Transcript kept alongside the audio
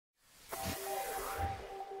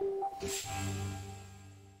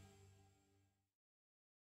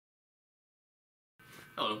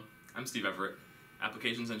Hello, I'm Steve Everett,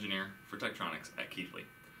 Applications Engineer for Tektronix at Keithley.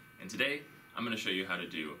 And today, I'm going to show you how to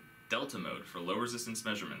do delta mode for low resistance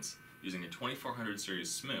measurements using a 2400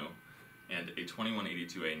 series SMU and a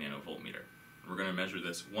 2182A nanovoltmeter. We're going to measure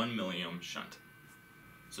this 1 milliohm shunt.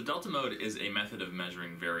 So delta mode is a method of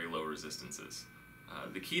measuring very low resistances.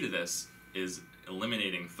 The key to this is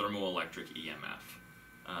eliminating thermoelectric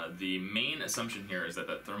EMF. The main assumption here is that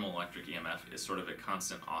thermoelectric EMF is sort of a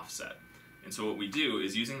constant offset. And so what we do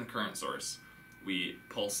is, using the current source, we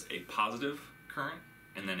pulse a positive current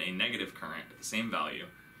and then a negative current at the same value,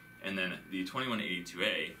 and then the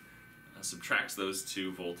 2182A subtracts those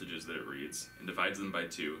two voltages that it reads and divides them by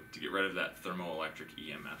 2 to get rid of that thermoelectric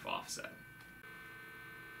EMF offset.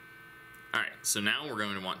 Alright, so now we're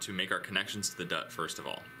going to want to make our connections to the DUT first of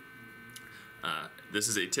all. This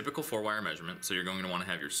is a typical 4-wire measurement, so you're going to want to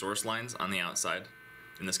have your source lines on the outside.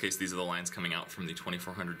 In this case, these are the lines coming out from the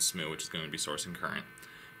 2400 SMU, which is going to be sourcing current,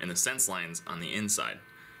 and the sense lines on the inside.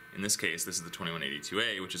 In this case, this is the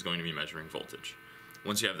 2182A, which is going to be measuring voltage.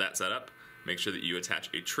 Once you have that set up, make sure that you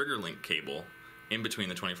attach a trigger link cable in between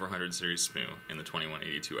the 2400 series SMU and the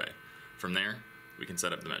 2182A. From there, we can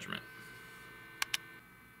set up the measurement.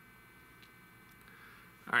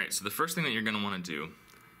 Alright, so the first thing that you're going to want to do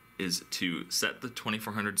is to set the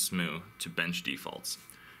 2400 SMU to bench defaults.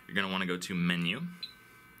 You're going to want to go to Menu,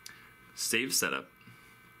 Save Setup,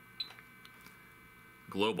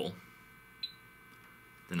 Global,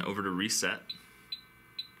 then over to Reset,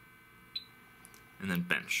 and then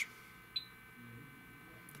Bench.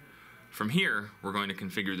 From here, we're going to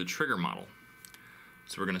configure the trigger model.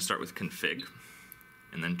 So we're going to start with Config,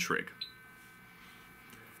 and then Trig.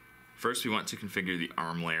 First, we want to configure the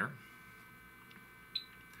arm layer.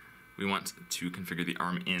 We want to configure the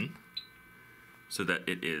arm in so that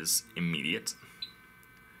it is immediate,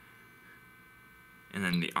 and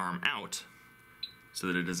then the arm out so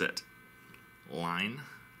that it is at line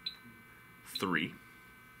 3,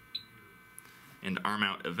 and arm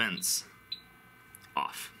out events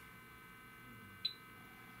off.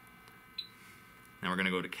 Now we're going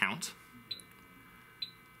to go to count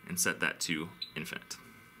and set that to infinite.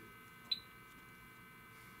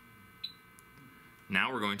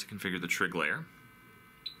 Now we're going to configure the trig layer.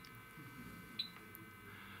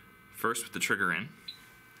 First, with the trigger in,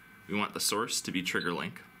 we want the source to be trigger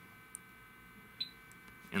link,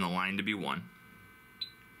 and the line to be 1,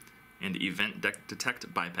 and event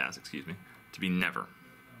detect bypass, to be never.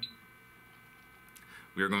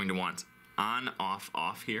 We are going to want on, off,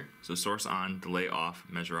 off here, so source on, delay off,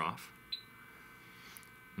 measure off.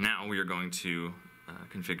 Now we are going to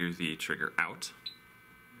configure the trigger out.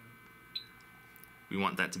 We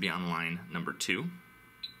want that to be on line number 2.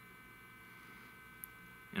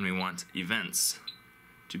 And we want events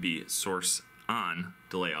to be source on,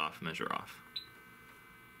 delay off, measure off.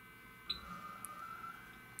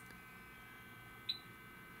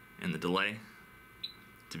 And the delay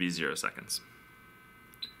to be 0 seconds.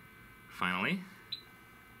 Finally,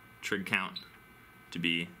 trig count to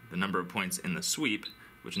be the number of points in the sweep,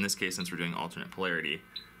 which in this case, since we're doing alternate polarity,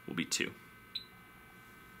 will be 2.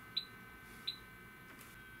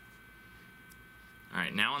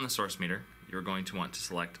 Alright, now on the source meter, you're going to want to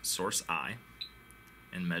select source I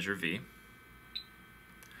and measure V.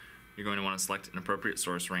 You're going to want to select an appropriate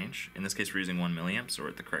source range. In this case, we're using 1 milliamp, so we're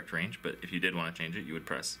at the correct range, but if you did want to change it, you would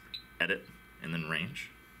press Edit and then Range.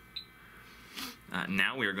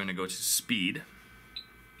 Now we are going to go to Speed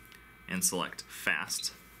and select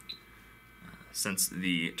Fast. Since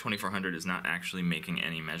the 2400 is not actually making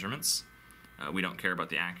any measurements, we don't care about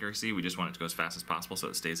the accuracy, we just want it to go as fast as possible so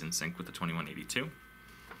it stays in sync with the 2182.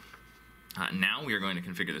 Now we are going to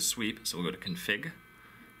configure the sweep, so we'll go to Config,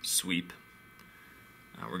 Sweep.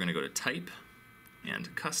 We're going to go to Type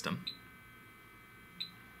and Custom.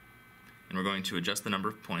 And we're going to adjust the number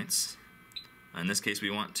of points. In this case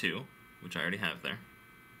we want 2, which I already have there.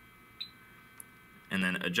 And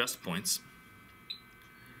then adjust points.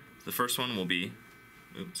 The first one will be,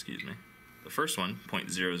 the first one,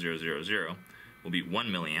 0.0000, will be 1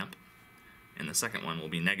 milliamp, and the second one will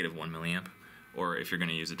be negative 1 milliamp, or if you're going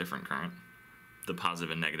to use a different current, the positive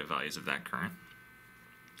and negative values of that current.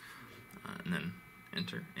 And then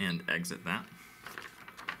enter and exit that.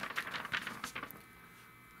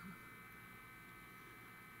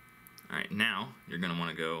 Alright, now you're going to want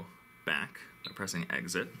to go back by pressing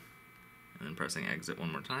exit, and then pressing exit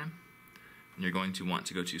one more time. And you're going to want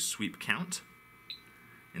to go to sweep count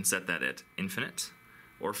and set that at infinite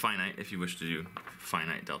or finite if you wish to do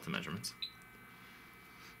finite delta measurements.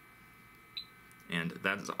 And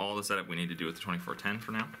that is all the setup we need to do with the 2410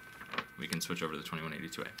 for now. We can switch over to the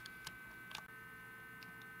 2182A.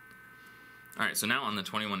 Alright, so now on the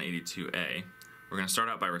 2182A, we're going to start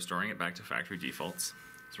out by restoring it back to factory defaults.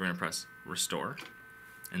 So we're going to press Restore,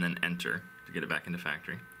 and then Enter to get it back into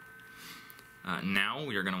factory. Now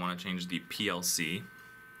we are going to want to change the PLC,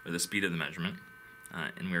 or the speed of the measurement,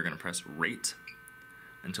 and we're going to press Rate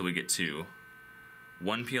until we get to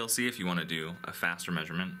 1 PLC if you want to do a faster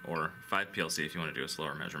measurement, or 5 PLC if you want to do a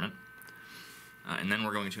slower measurement. And then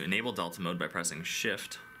we're going to enable Delta Mode by pressing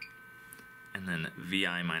Shift, and then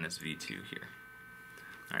VI minus V2 here.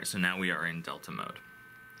 Alright, so now we are in Delta Mode.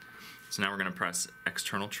 So now we're going to press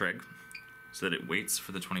External Trig so that it waits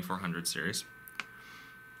for the 2400 series.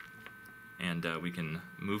 And we can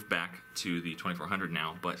move back to the 2400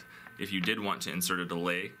 now, but if you did want to insert a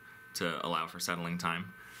delay to allow for settling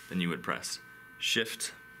time, then you would press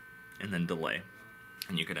Shift and then Delay,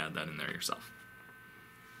 and you could add that in there yourself.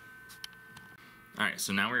 Alright,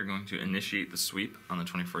 so now we're going to initiate the sweep on the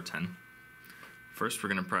 2410. First, we're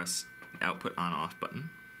going to press the Output On-Off button,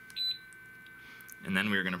 and then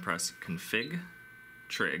we're going to press Config,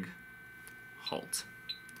 Trig, Halt.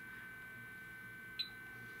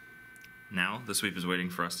 Now the sweep is waiting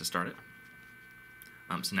for us to start it.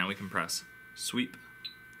 So now we can press Sweep,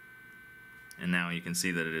 and now you can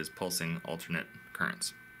see that it is pulsing alternate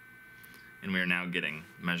currents. And we are now getting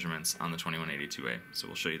measurements on the 2182A, so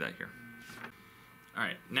we'll show you that here.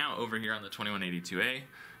 Alright, now over here on the 2182A,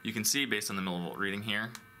 you can see based on the millivolt reading here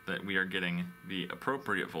that we are getting the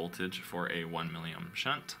appropriate voltage for a 1 milliohm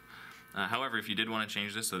shunt. However, if you did want to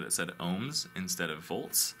change this so that it said ohms instead of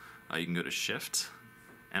volts, you can go to Shift,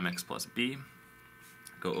 MX plus B,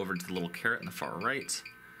 go over to the little caret in the far right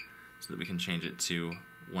so that we can change it to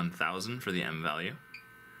 1000 for the M value,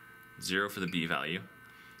 0 for the B value,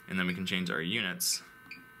 and then we can change our units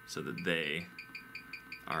so that they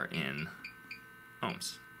are in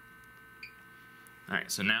ohms.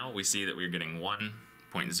 Alright, so now we see that we're getting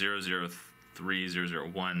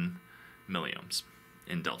 1.003001 milliohms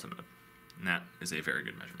in Delta Mode, and that is a very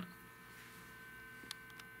good measurement.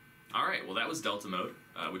 Alright, well that was Delta Mode,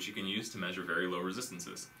 which you can use to measure very low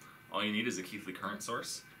resistances. All you need is a Keithley current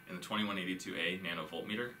source and the 2182A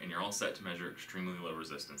nanovoltmeter, and you're all set to measure extremely low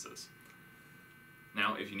resistances.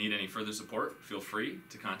 Now, if you need any further support, feel free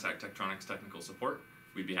to contact Tektronix Technical Support.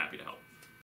 We'd be happy to help.